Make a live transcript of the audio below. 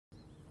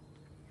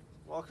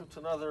Welcome to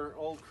another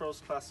Old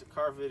Crow's Classic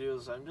Car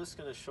videos. I'm just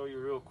going to show you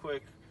real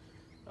quick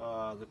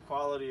the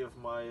quality of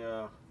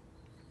my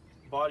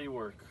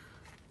bodywork.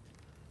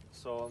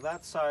 So on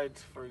that side,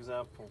 for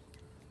example,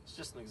 it's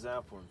just an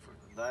example.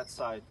 For that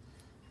side,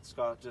 it's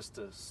got just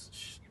a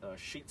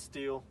sheet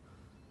steel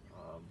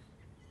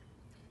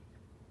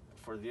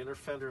for the inner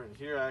fender, and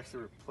here I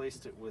actually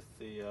replaced it with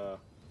the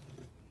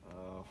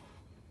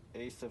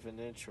 1/8 of an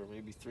inch or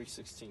maybe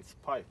 3/16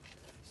 pipe,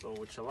 so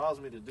which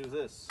allows me to do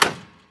this.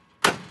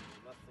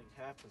 Nothing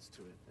happens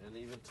to it, and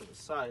even to the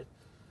side.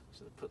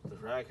 So to put the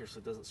rag here so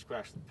it doesn't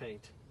scratch the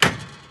paint. And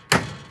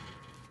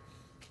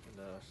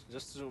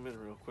just zoom in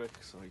real quick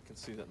so you can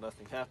see that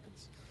nothing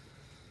happens.